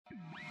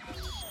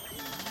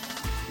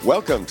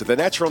Welcome to the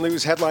Natural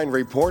News Headline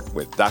Report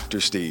with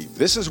Dr. Steve.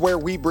 This is where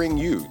we bring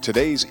you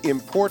today's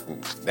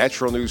important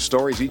natural news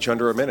stories, each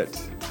under a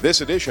minute.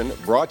 This edition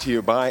brought to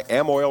you by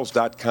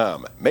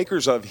Amoils.com,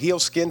 makers of Heal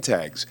Skin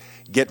Tags.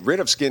 Get rid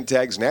of skin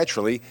tags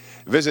naturally.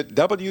 Visit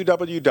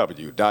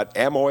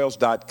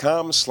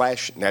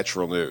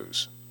www.amoils.com/natural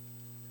news.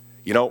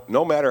 You know,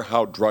 no matter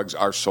how drugs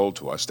are sold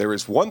to us, there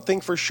is one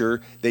thing for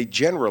sure they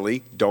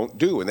generally don't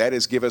do, and that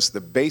is give us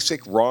the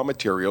basic raw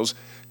materials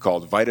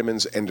called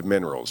vitamins and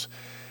minerals.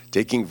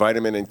 Taking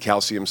vitamin and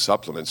calcium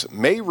supplements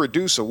may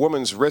reduce a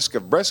woman's risk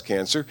of breast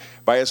cancer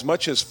by as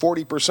much as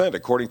 40%,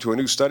 according to a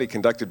new study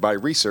conducted by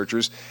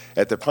researchers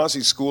at the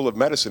Ponce School of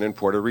Medicine in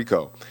Puerto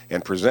Rico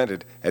and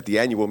presented at the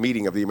annual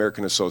meeting of the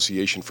American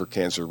Association for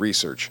Cancer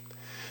Research.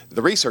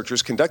 The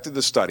researchers conducted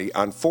the study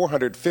on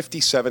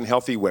 457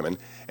 healthy women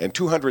and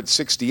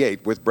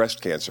 268 with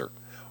breast cancer,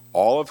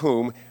 all of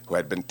whom who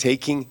had been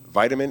taking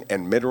vitamin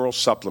and mineral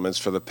supplements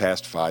for the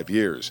past 5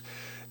 years.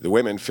 The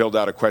women filled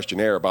out a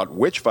questionnaire about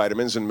which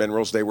vitamins and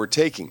minerals they were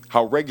taking,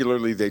 how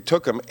regularly they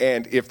took them,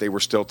 and if they were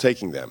still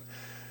taking them.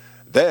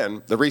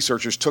 Then, the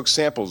researchers took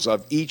samples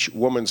of each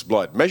woman's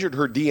blood, measured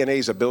her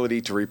DNA's ability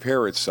to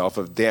repair itself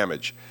of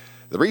damage.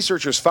 The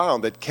researchers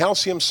found that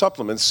calcium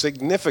supplements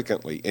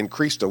significantly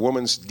increased a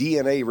woman's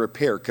DNA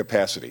repair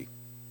capacity.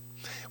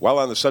 While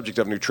on the subject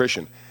of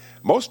nutrition,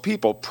 most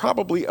people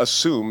probably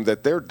assume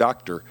that their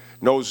doctor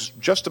knows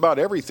just about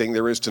everything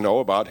there is to know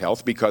about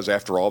health because,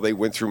 after all, they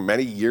went through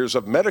many years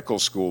of medical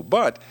school.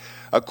 But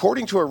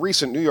according to a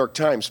recent New York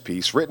Times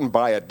piece written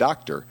by a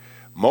doctor,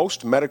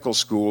 most medical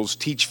schools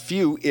teach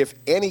few, if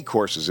any,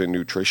 courses in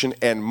nutrition,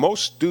 and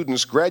most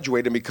students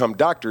graduate and become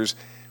doctors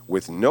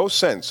with no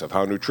sense of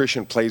how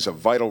nutrition plays a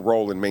vital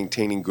role in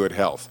maintaining good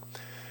health.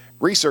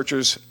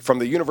 Researchers from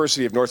the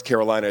University of North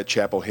Carolina at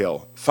Chapel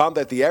Hill found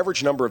that the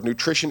average number of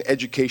nutrition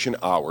education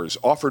hours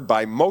offered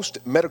by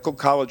most medical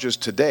colleges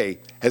today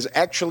has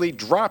actually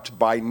dropped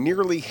by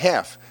nearly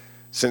half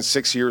since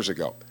 6 years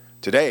ago.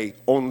 Today,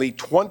 only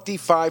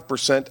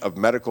 25% of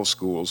medical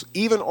schools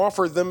even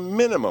offer the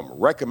minimum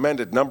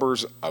recommended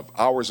numbers of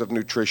hours of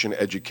nutrition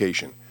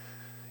education.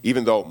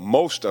 Even though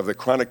most of the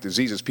chronic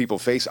diseases people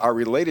face are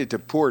related to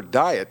poor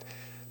diet,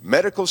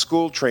 medical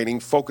school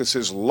training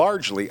focuses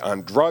largely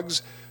on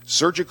drugs,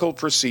 surgical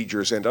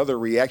procedures, and other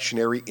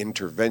reactionary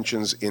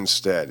interventions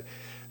instead.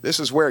 This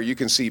is where you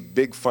can see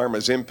Big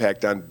Pharma's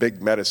impact on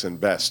Big Medicine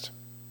best.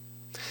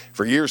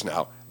 For years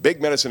now, Big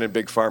Medicine and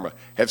Big Pharma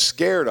have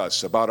scared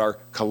us about our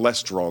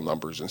cholesterol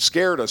numbers and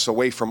scared us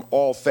away from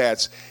all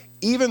fats,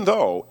 even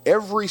though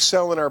every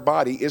cell in our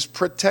body is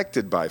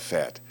protected by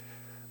fat.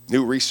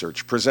 New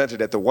research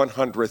presented at the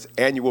 100th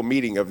annual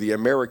meeting of the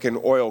American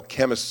Oil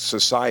Chemists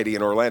Society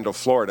in Orlando,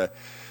 Florida,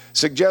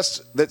 suggests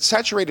that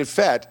saturated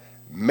fat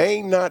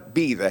may not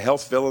be the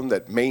health villain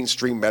that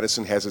mainstream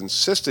medicine has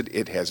insisted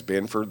it has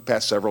been for the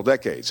past several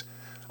decades.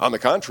 On the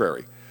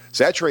contrary,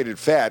 saturated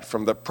fat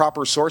from the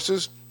proper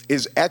sources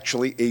is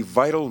actually a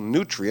vital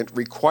nutrient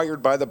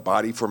required by the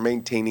body for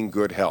maintaining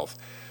good health.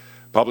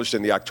 Published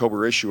in the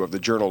October issue of the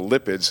journal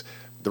Lipids,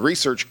 the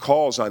research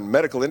calls on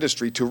medical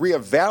industry to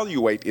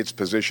reevaluate its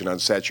position on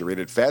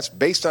saturated fats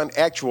based on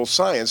actual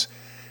science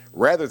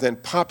rather than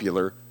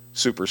popular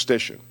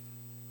superstition.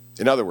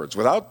 In other words,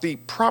 without the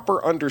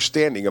proper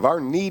understanding of our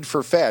need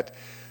for fat,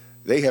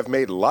 they have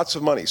made lots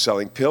of money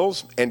selling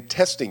pills and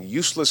testing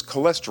useless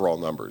cholesterol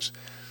numbers.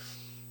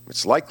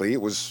 It's likely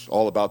it was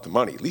all about the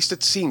money. At least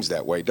it seems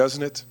that way,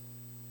 doesn't it?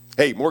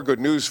 Hey, more good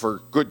news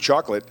for good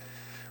chocolate.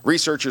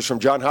 Researchers from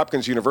Johns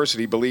Hopkins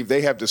University believe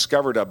they have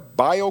discovered a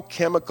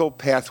biochemical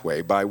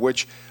pathway by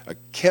which a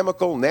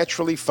chemical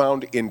naturally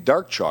found in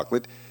dark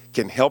chocolate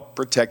can help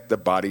protect the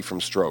body from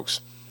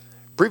strokes.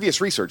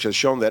 Previous research has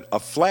shown that a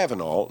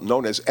flavanol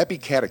known as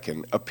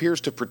epicatechin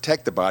appears to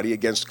protect the body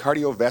against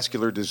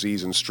cardiovascular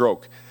disease and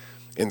stroke.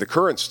 In the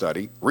current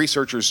study,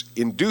 researchers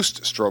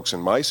induced strokes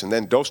in mice and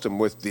then dosed them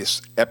with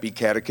this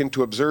epicatechin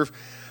to observe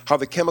how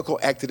the chemical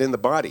acted in the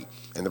body.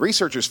 And the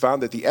researchers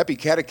found that the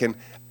epicatechin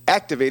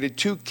activated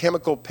two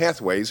chemical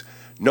pathways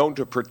known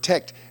to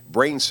protect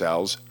brain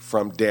cells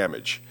from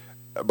damage.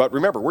 But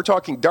remember, we're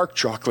talking dark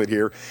chocolate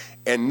here,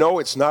 and no,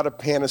 it's not a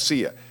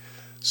panacea.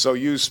 So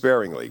use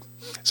sparingly.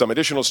 Some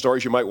additional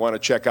stories you might want to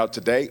check out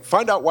today.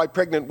 Find out why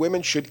pregnant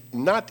women should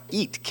not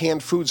eat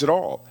canned foods at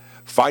all.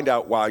 Find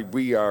out why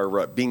we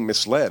are being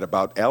misled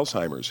about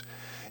Alzheimer's.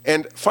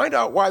 And find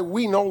out why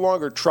we no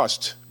longer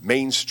trust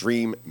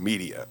mainstream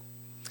media.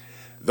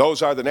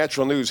 Those are the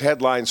Natural News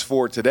headlines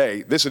for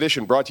today. This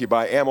edition brought to you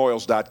by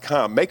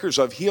Amoils.com, makers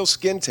of Heal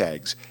Skin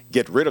Tags.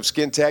 Get rid of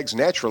skin tags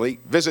naturally.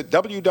 Visit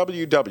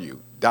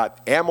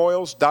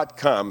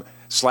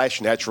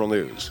www.amoils.com/natural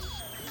news.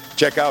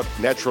 Check out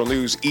Natural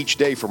News each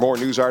day for more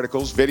news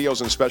articles,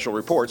 videos, and special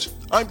reports.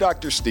 I'm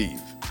Dr.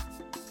 Steve.